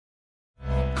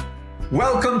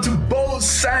Welcome to Bo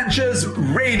Sanchez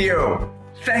Radio.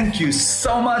 Thank you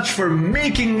so much for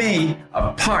making me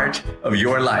a part of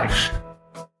your life.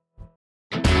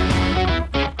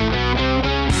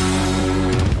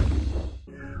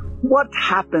 What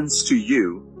happens to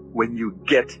you when you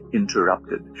get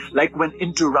interrupted? Like when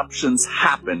interruptions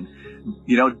happen,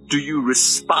 do you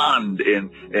respond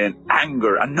in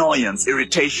anger, annoyance,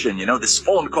 irritation? This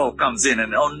phone call comes in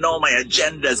and, oh no, my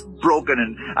agenda is broken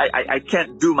and I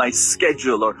can't do my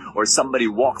schedule, or somebody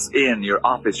walks in your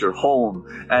office, your home,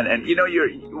 and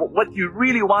what you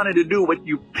really wanted to do, what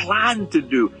you planned to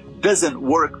do doesn't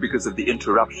work because of the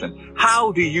interruption.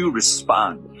 How do you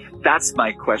respond? That's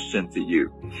my question to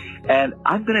you. And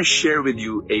I'm going to share with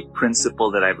you a principle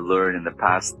that I've learned in the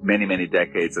past many, many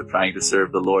decades of trying to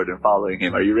serve the Lord and following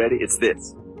Him. Are you ready? It's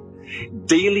this.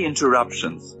 Daily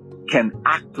interruptions can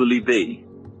actually be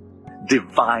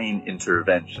divine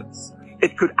interventions.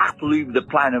 It could actually be the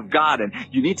plan of God, and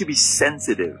you need to be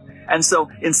sensitive. And so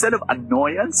instead of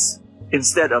annoyance,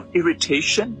 instead of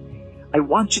irritation, I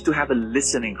want you to have a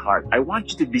listening heart. I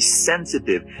want you to be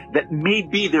sensitive that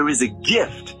maybe there is a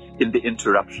gift in the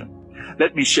interruption.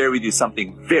 Let me share with you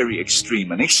something very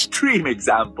extreme, an extreme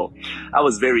example. I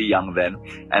was very young then,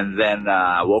 and then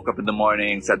I woke up in the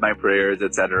morning, said my prayers,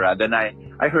 etc. Then I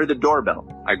heard the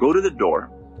doorbell. I go to the door,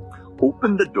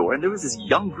 open the door, and there was this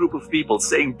young group of people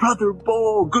saying, "Brother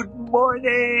Bo, good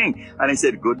morning." And I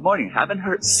said, "Good morning."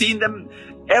 Haven't seen them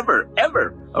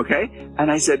ever, okay?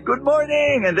 And I said, "Good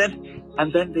morning." And then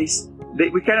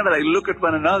we kind of like look at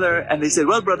one another, and they said,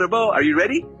 "Well, Brother Bo, are you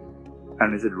ready?"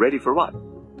 And I said, "Ready for what?"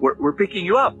 We're picking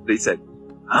you up. They said,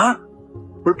 "Huh?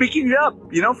 We're picking you up,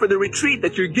 for the retreat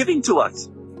that you're giving to us."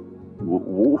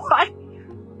 What?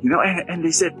 And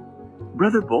they said,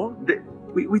 "Brother Bo,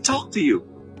 we talked to you."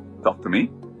 "Talked to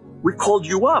me? We called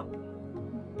you up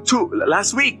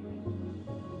last week."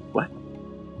 "What?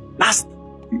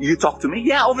 You talked to me?"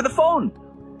 "Yeah, over the phone."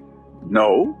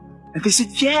 "No." And they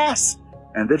said, "Yes."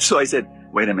 And then so I said,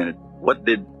 "Wait a minute. What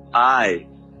did I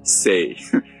say?"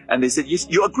 And they said, "Yes,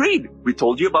 you agreed. We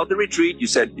told you about the retreat. You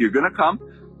said you're going to come."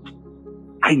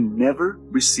 I never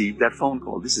received that phone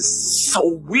call. This is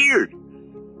so weird.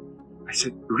 I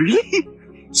said, "Really?"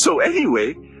 So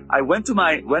anyway, I went to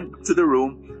the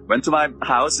room, went to my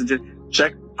house and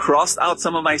just crossed out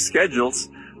some of my schedules.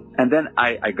 And then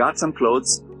I got some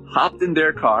clothes, hopped in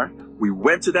their car. We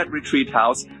went to that retreat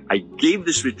house. I gave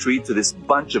this retreat to this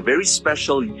bunch of very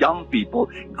special young people,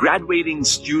 graduating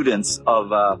students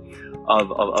of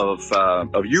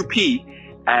UP,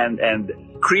 and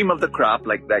cream of the crop,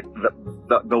 like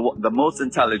the most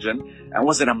intelligent. And it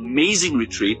was an amazing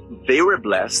retreat. They were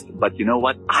blessed, but you know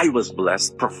what? I was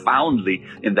blessed profoundly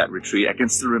in that retreat. I can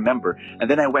still remember. And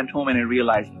then I went home and I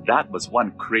realized that was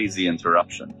one crazy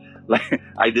interruption. Like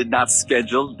I did not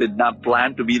schedule, did not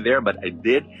plan to be there, but I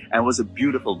did, and it was a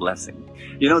beautiful blessing.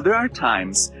 There are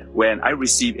times when I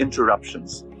receive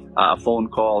interruptions. A phone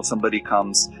call, somebody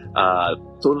comes,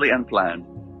 totally unplanned.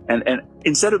 And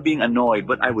instead of being annoyed,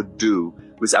 what I would do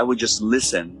was I would just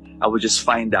listen. I would just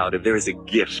find out if there is a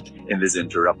gift in this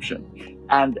interruption.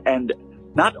 And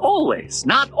not always,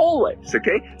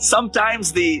 okay?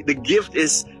 Sometimes the gift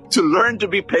is to learn to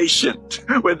be patient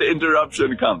when the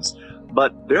interruption comes.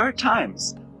 But there are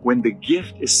times when the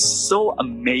gift is so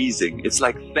amazing. It's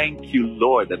like, thank you,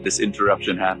 Lord, that this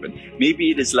interruption happened.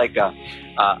 Maybe it is like a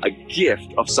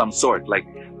gift of some sort. Like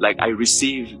I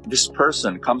receive, this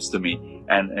person comes to me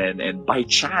and by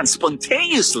chance,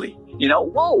 spontaneously,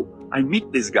 whoa, I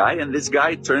meet this guy, and this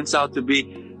guy turns out to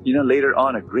be, later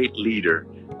on a great leader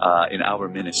in our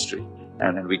ministry.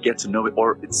 And we get to know it,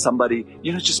 or it's somebody,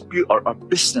 or a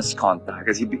business contact,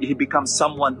 as he becomes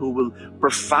someone who will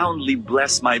profoundly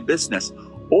bless my business,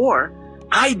 or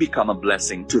I become a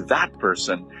blessing to that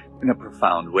person in a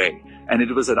profound way. And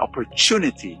it was an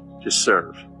opportunity to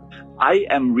serve. I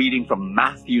am reading from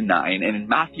Matthew 9, and in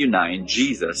Matthew 9,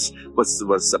 Jesus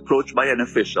was approached by an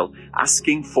official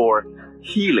asking for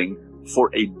healing for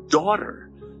a daughter,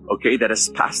 okay, that has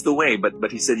passed away.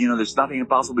 But he said, there's nothing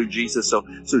impossible with Jesus. So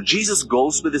Jesus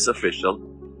goes with this official.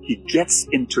 He gets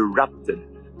interrupted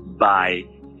by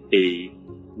a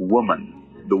woman.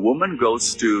 The woman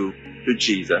goes to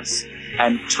Jesus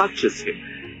and touches him.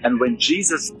 And when when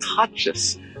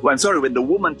the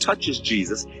woman touches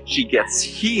Jesus, she gets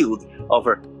healed of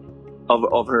her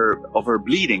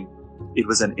bleeding. It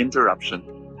was an interruption,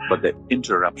 but the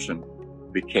interruption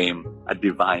became a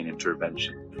divine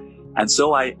intervention. And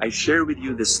so I share with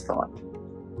you this thought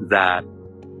that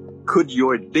could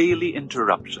your daily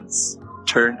interruptions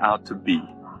turn out to be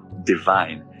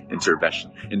divine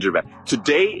intervention?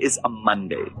 Today is a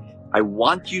Monday. I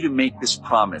want you to make this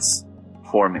promise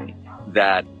for me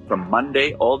that from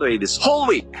Monday all the way this whole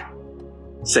week,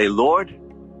 say, Lord,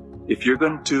 if you're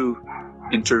going to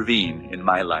intervene in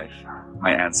my life,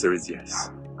 my answer is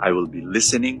yes. I will be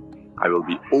listening. I will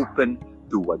be open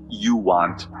to what you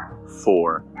want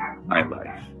for my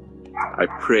life. I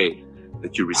pray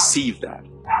that you receive that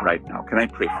right now. Can I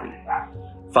pray for you?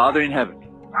 Father in heaven,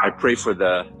 I pray for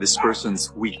this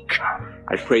person's week.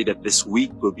 I pray that this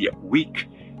week will be a week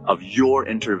of your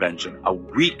intervention, a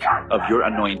week of your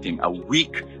anointing, a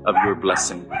week of your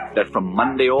blessing, that from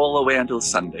Monday all the way until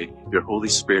Sunday, your Holy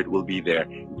Spirit will be there,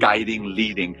 guiding,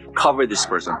 leading, cover this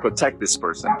person, protect this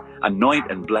person,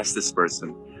 anoint and bless this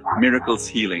person. Miracles,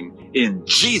 healing. In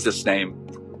Jesus' name,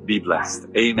 be blessed.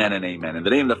 Amen and amen. In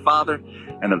the name of the Father,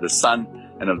 and of the Son,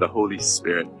 and of the Holy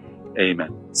Spirit.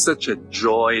 Amen. Such a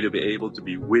joy to be able to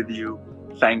be with you.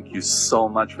 Thank you so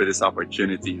much for this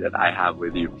opportunity that I have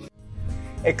with you.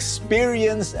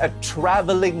 Experience a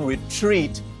traveling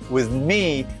retreat with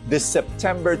me this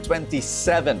September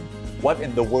 27. What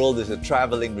in the world is a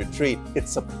traveling retreat?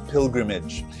 It's a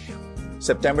pilgrimage.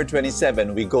 September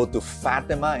 27, we go to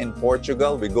Fatima in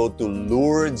Portugal. We go to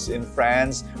Lourdes in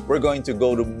France. We're going to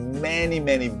go to many,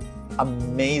 many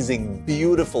amazing,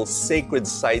 beautiful, sacred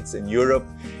sites in Europe.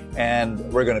 And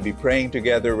we're going to be praying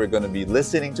together. We're going to be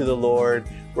listening to the Lord.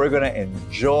 We're going to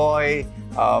enjoy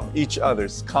each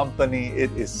other's company.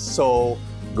 It is so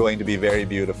going to be very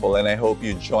beautiful. And I hope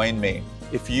you join me.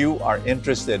 If you are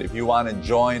interested, if you want to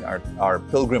join our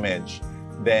pilgrimage,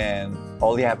 then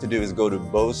all you have to do is go to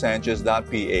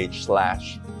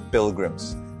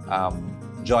bosanchez.ph/pilgrims.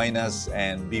 Join us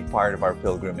and be part of our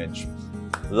pilgrimage.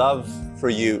 Love for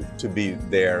you to be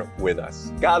there with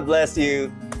us. God bless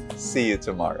you. See you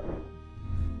tomorrow.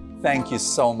 Thank you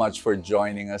so much for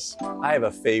joining us. I have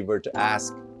a favor to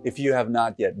ask. If you have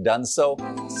not yet done so,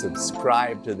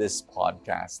 subscribe to this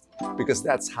podcast, because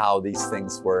that's how these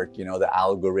things work, the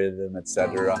algorithm,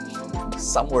 etc.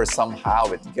 Somewhere, somehow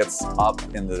it gets up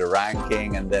into the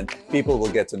ranking, and then people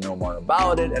will get to know more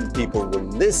about it, and people will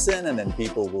listen, and then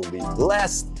people will be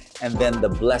blessed, and then the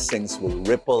blessings will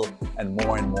ripple, and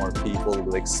more people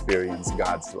will experience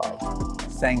God's love.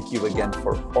 Thank you again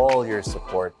for all your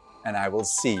support, and I will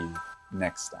see you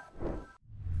next time.